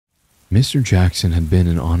Mr. Jackson had been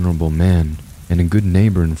an honorable man and a good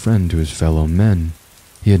neighbor and friend to his fellow men.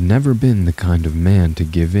 He had never been the kind of man to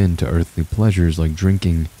give in to earthly pleasures like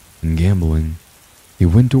drinking and gambling. He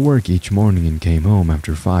went to work each morning and came home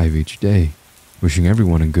after 5 each day, wishing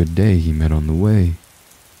everyone a good day he met on the way.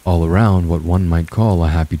 All around, what one might call a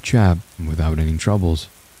happy chap without any troubles.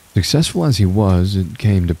 Successful as he was, it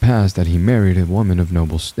came to pass that he married a woman of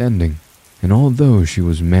noble standing, and although she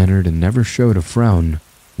was mannered and never showed a frown,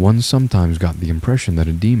 one sometimes got the impression that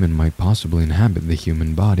a demon might possibly inhabit the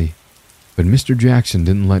human body. But Mr. Jackson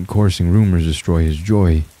didn't let coursing rumors destroy his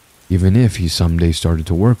joy, even if he someday started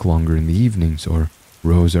to work longer in the evenings or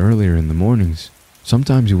rose earlier in the mornings.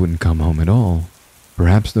 Sometimes he wouldn't come home at all.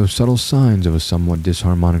 Perhaps those subtle signs of a somewhat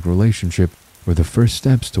disharmonic relationship were the first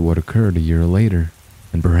steps to what occurred a year later,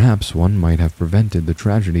 and perhaps one might have prevented the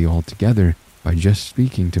tragedy altogether by just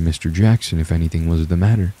speaking to Mr. Jackson if anything was the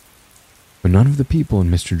matter. But none of the people in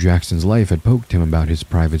Mr. Jackson's life had poked him about his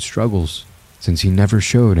private struggles, since he never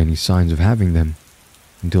showed any signs of having them,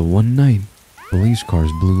 until one night, police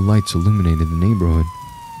cars' blue lights illuminated the neighborhood.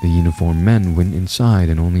 The uniformed men went inside,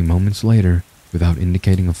 and only moments later, without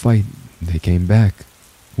indicating a fight, they came back.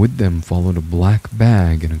 With them followed a black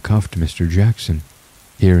bag and a cuffed Mr. Jackson.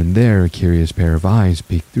 Here and there, a curious pair of eyes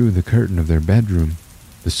peeked through the curtain of their bedroom,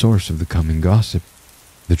 the source of the coming gossip.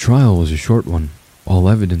 The trial was a short one. All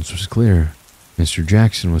evidence was clear. Mr.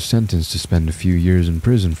 Jackson was sentenced to spend a few years in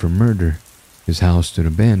prison for murder. His house stood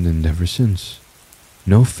abandoned ever since.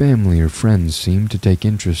 No family or friends seemed to take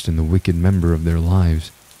interest in the wicked member of their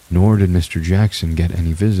lives, nor did Mr. Jackson get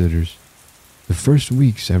any visitors. The first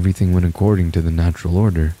weeks, everything went according to the natural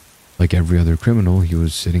order. Like every other criminal, he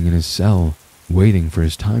was sitting in his cell, waiting for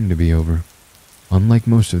his time to be over. Unlike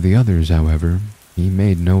most of the others, however, he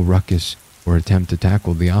made no ruckus or attempt to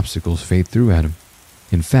tackle the obstacles fate threw at him.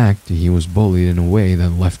 In fact, he was bullied in a way that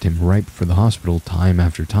left him ripe for the hospital time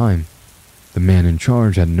after time. The man in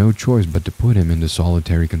charge had no choice but to put him into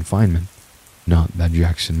solitary confinement. Not that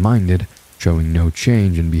Jackson minded. Showing no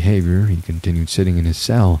change in behavior, he continued sitting in his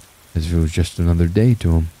cell as if it was just another day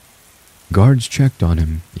to him. Guards checked on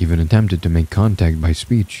him, even attempted to make contact by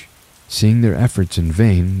speech. Seeing their efforts in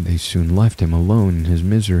vain, they soon left him alone in his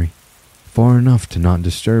misery, far enough to not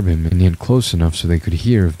disturb him and yet close enough so they could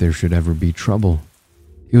hear if there should ever be trouble.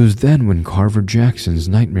 It was then when Carver Jackson's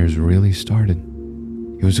nightmares really started.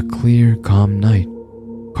 It was a clear, calm night.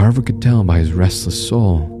 Carver could tell by his restless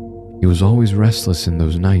soul. He was always restless in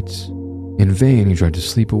those nights. In vain he tried to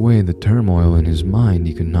sleep away the turmoil in his mind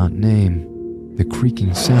he could not name. The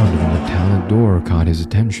creaking sound of a metallic door caught his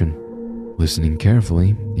attention. Listening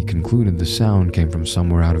carefully, he concluded the sound came from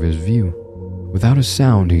somewhere out of his view. Without a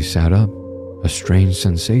sound, he sat up. A strange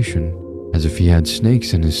sensation, as if he had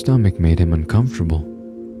snakes in his stomach, made him uncomfortable,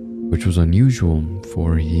 which was unusual,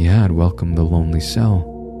 for he had welcomed the lonely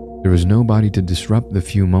cell. There was nobody to disrupt the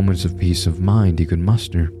few moments of peace of mind he could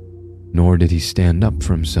muster, nor did he stand up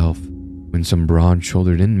for himself when some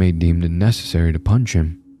broad-shouldered inmate deemed it necessary to punch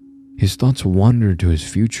him. His thoughts wandered to his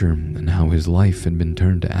future and how his life had been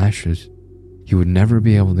turned to ashes. He would never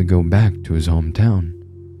be able to go back to his hometown,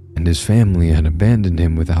 and his family had abandoned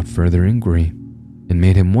him without further inquiry, and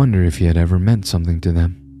made him wonder if he had ever meant something to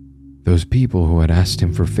them. Those people who had asked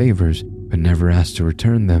him for favors but never asked to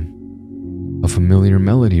return them. A familiar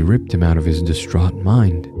melody ripped him out of his distraught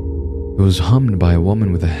mind. It was hummed by a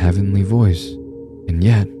woman with a heavenly voice, and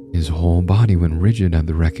yet his whole body went rigid at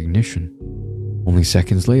the recognition. Only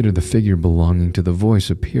seconds later, the figure belonging to the voice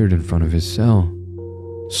appeared in front of his cell.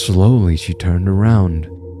 Slowly, she turned around.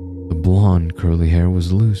 The blonde, curly hair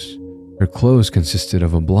was loose. Her clothes consisted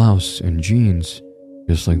of a blouse and jeans,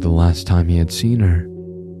 just like the last time he had seen her.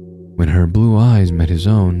 When her blue eyes met his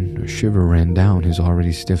own, a shiver ran down his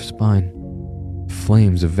already stiff spine.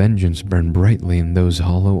 Flames of vengeance burned brightly in those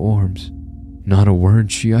hollow orbs. Not a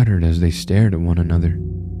word she uttered as they stared at one another.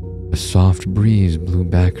 A soft breeze blew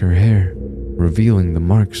back her hair, revealing the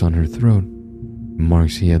marks on her throat, the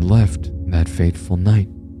marks he had left that fateful night.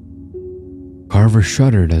 Carver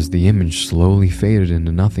shuddered as the image slowly faded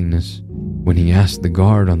into nothingness. When he asked the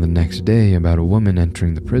guard on the next day about a woman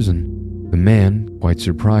entering the prison, the man, quite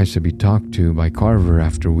surprised to be talked to by Carver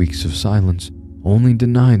after weeks of silence, only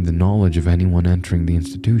denied the knowledge of anyone entering the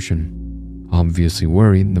institution. Obviously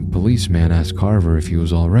worried, the policeman asked Carver if he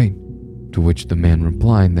was all right, to which the man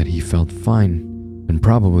replied that he felt fine and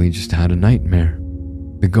probably just had a nightmare.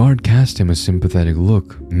 The guard cast him a sympathetic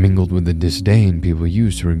look, mingled with the disdain people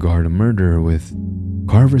use to regard a murderer with.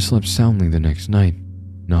 Carver slept soundly the next night,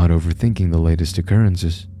 not overthinking the latest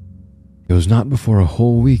occurrences. It was not before a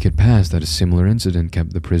whole week had passed that a similar incident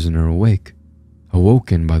kept the prisoner awake.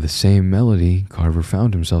 Awoken by the same melody, Carver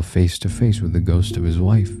found himself face to face with the ghost of his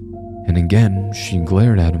wife, and again she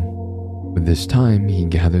glared at him. But this time he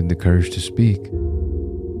gathered the courage to speak.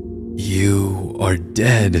 "You are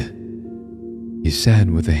dead," he said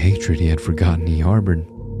with a hatred he had forgotten he harbored.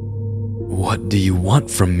 "What do you want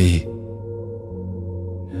from me?"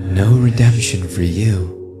 "No redemption for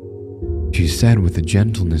you," she said with a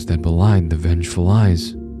gentleness that belied the vengeful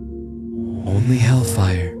eyes. "Only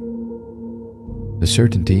hellfire." The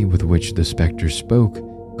certainty with which the specter spoke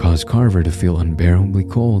caused Carver to feel unbearably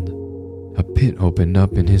cold. A pit opened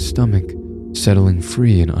up in his stomach, settling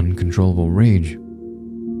free in uncontrollable rage.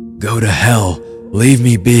 "Go to hell! Leave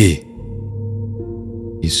me be!"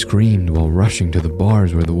 He screamed while rushing to the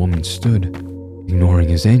bars where the woman stood. Ignoring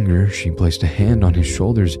his anger, she placed a hand on his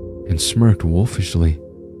shoulders and smirked wolfishly.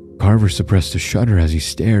 Carver suppressed a shudder as he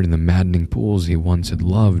stared in the maddening pools he once had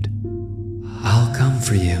loved. "I'll come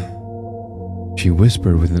for you," she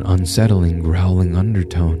whispered with an unsettling, growling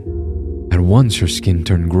undertone. At once her skin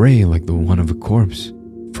turned gray like the one of a corpse.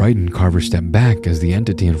 Frightened, Carver stepped back as the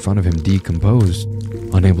entity in front of him decomposed.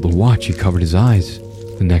 Unable to watch, he covered his eyes.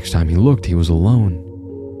 The next time he looked, he was alone.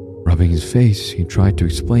 Rubbing his face, he tried to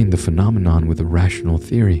explain the phenomenon with a rational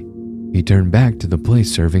theory. He turned back to the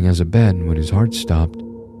place serving as a bed when his heart stopped.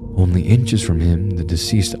 Only inches from him, the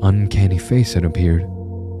deceased's uncanny face had appeared,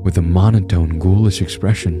 with a monotone, ghoulish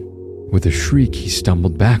expression. With a shriek, he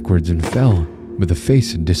stumbled backwards and fell, but the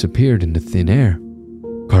face had disappeared into thin air.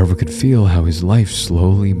 Carver could feel how his life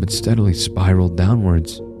slowly but steadily spiraled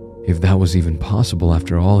downwards, if that was even possible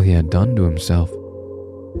after all he had done to himself.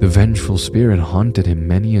 The vengeful spirit haunted him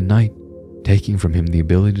many a night, taking from him the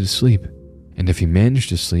ability to sleep, and if he managed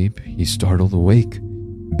to sleep, he startled awake,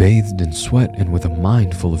 bathed in sweat and with a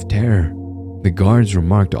mind full of terror. The guards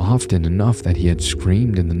remarked often enough that he had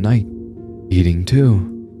screamed in the night. Eating too.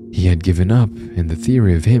 He had given up, and the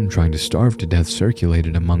theory of him trying to starve to death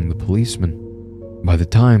circulated among the policemen. By the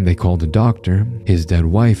time they called a doctor, his dead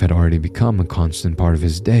wife had already become a constant part of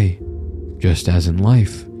his day. Just as in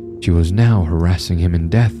life, she was now harassing him in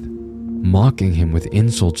death, mocking him with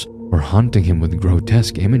insults or haunting him with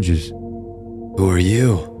grotesque images. "Who are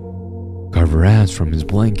you?" Carver asked from his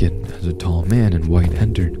blanket as a tall man in white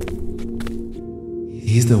entered.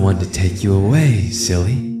 "He's the one to take you away,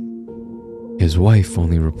 silly." His wife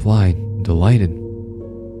only replied, delighted.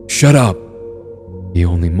 "Shut up!" he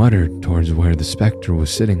only muttered towards where the specter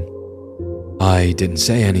was sitting. "I didn't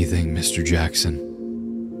say anything, Mr. Jackson."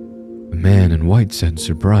 The man in white said,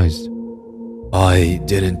 surprised. "I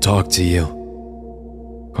didn't talk to you."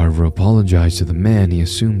 Carver apologized to the man he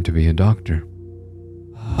assumed to be a doctor.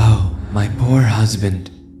 "Oh, my poor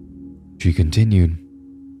husband," she continued.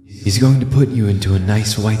 "He's going to put you into a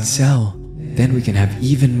nice white cell. Then we can have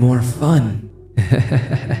even more fun."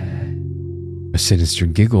 A sinister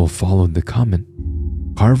giggle followed the comment.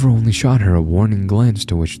 Carver only shot her a warning glance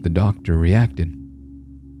to which the doctor reacted.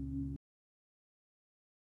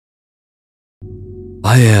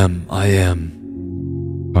 I am,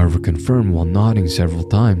 Carver confirmed while nodding several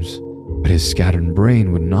times, but his scattered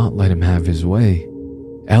brain would not let him have his way.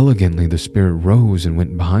 Elegantly, the spirit rose and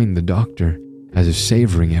went behind the doctor, as if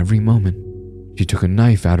savoring every moment. She took a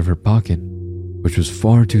knife out of her pocket, which was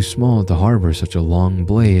far too small to harbor such a long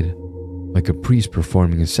blade. Like a priest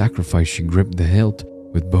performing a sacrifice, she gripped the hilt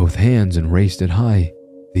with both hands and raised it high,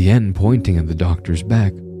 the end pointing at the doctor's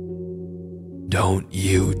back. "Don't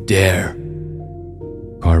you dare,"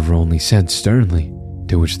 Carver only said sternly,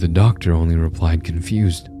 to which the doctor only replied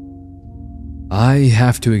confused. "I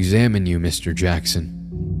have to examine you, Mr. Jackson."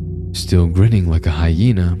 Still grinning like a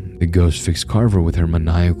hyena, the ghost fixed Carver with her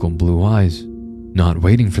maniacal blue eyes. Not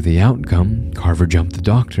waiting for the outcome, Carver jumped the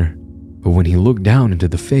doctor, but when he looked down into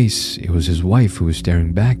the face, it was his wife who was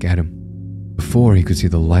staring back at him. Before he could see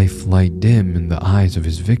the light dim in the eyes of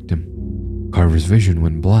his victim, Carver's vision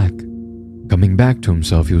went black. Coming back to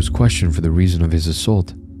himself, he was questioned for the reason of his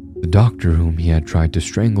assault. The doctor whom he had tried to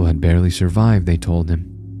strangle had barely survived, they told him.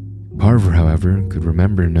 Carver, however, could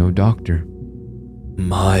remember no doctor.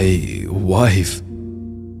 "My wife,"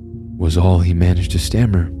 was all he managed to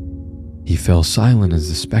stammer. He fell silent as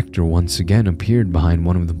the specter once again appeared behind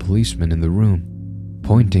one of the policemen in the room.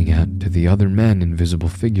 Pointing to the other men, invisible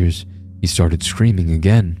figures, he started screaming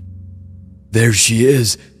again. "There she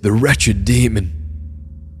is, the wretched demon!"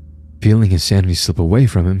 Feeling his sanity slip away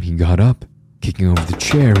from him, he got up, kicking over the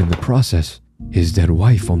chair in the process. His dead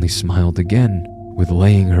wife only smiled again, with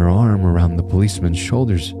laying her arm around the policeman's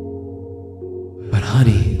shoulders. "But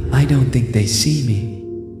honey, I don't think they see me,"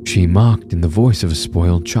 she mocked in the voice of a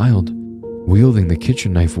spoiled child. Wielding the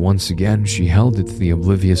kitchen knife once again, she held it to the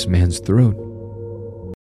oblivious man's throat.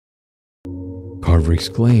 Carver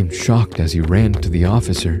exclaimed, shocked as he ran to the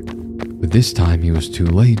officer. But this time he was too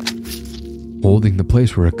late. Holding the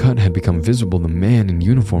place where a cut had become visible, the man in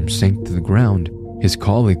uniform sank to the ground. His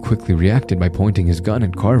colleague quickly reacted by pointing his gun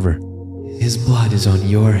at Carver. "His blood is on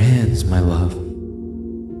your hands, my love."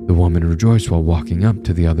 The woman rejoiced while walking up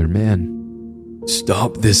to the other man.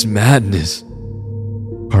 "Stop this madness!"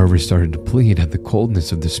 Carver started to plead at the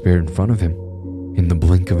coldness of despair in front of him. In the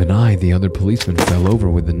blink of an eye, the other policeman fell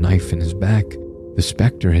over with a knife in his back. The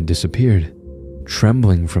specter had disappeared.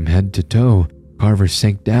 Trembling from head to toe, Carver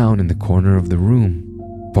sank down in the corner of the room,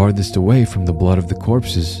 farthest away from the blood of the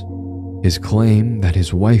corpses. His claim that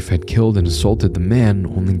his wife had killed and assaulted the man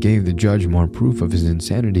only gave the judge more proof of his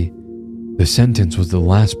insanity. The sentence was the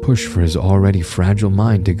last push for his already fragile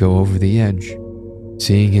mind to go over the edge.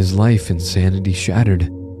 Seeing his life and sanity shattered,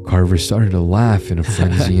 Carver started to laugh in a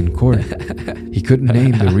frenzy in court. He couldn't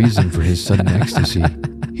name the reason for his sudden ecstasy.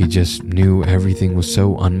 He just knew everything was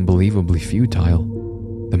so unbelievably futile.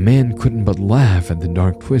 The man couldn't but laugh at the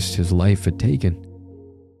dark twist his life had taken.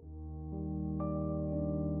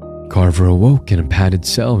 Carver awoke in a padded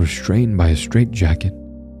cell restrained by a straitjacket.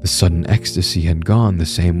 The sudden ecstasy had gone the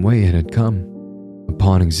same way it had come.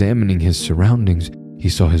 Upon examining his surroundings, he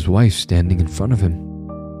saw his wife standing in front of him.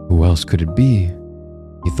 Who else could it be?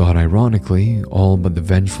 He thought ironically, all but the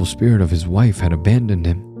vengeful spirit of his wife had abandoned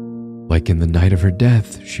him. Like in the night of her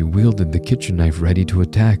death, she wielded the kitchen knife ready to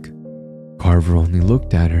attack. Carver only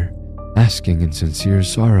looked at her, asking in sincere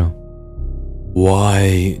sorrow,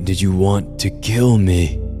 "Why did you want to kill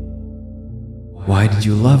me?" "Why did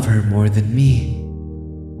you love her more than me?"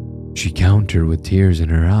 She countered with tears in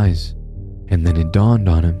her eyes, and then it dawned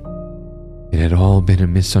on him. It had all been a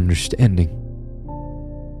misunderstanding.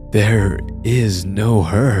 "There is no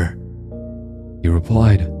her," he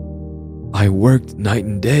replied. "I worked night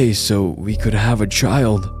and day so we could have a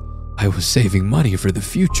child. I was saving money for the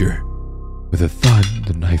future." With a thud,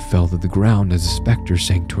 the knife fell to the ground as the specter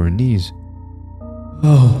sank to her knees.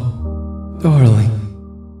 "Oh, darling,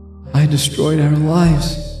 I destroyed our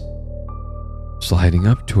lives." Sliding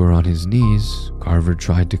up to her on his knees, Carver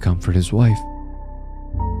tried to comfort his wife.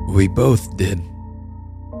 "We both did."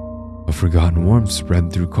 A forgotten warmth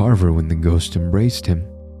spread through Carver when the ghost embraced him.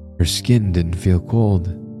 Her skin didn't feel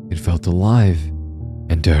cold, it felt alive,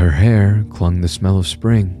 and to her hair clung the smell of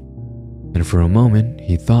spring. And for a moment,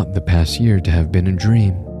 he thought the past year to have been a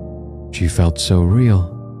dream. She felt so real.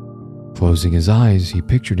 Closing his eyes, he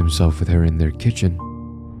pictured himself with her in their kitchen.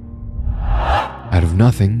 Out of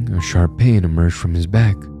nothing, a sharp pain emerged from his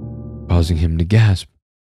back, causing him to gasp.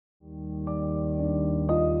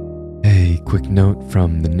 A quick note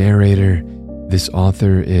from the narrator. This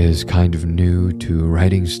author is kind of new to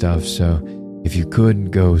writing stuff, so if you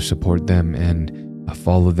could go support them and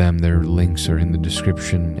follow them, their links are in the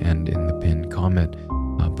description and in the pinned comment.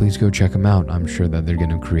 Please go check them out. I'm sure that they're going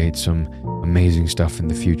to create some amazing stuff in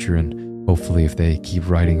the future, and hopefully if they keep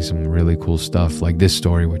writing some really cool stuff like this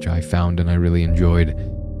story, which I found and I really enjoyed,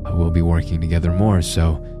 we'll be working together more.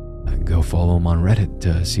 So go follow them on Reddit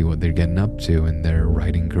to see what they're getting up to in their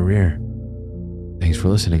writing career. Thanks for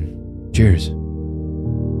listening. Cheers.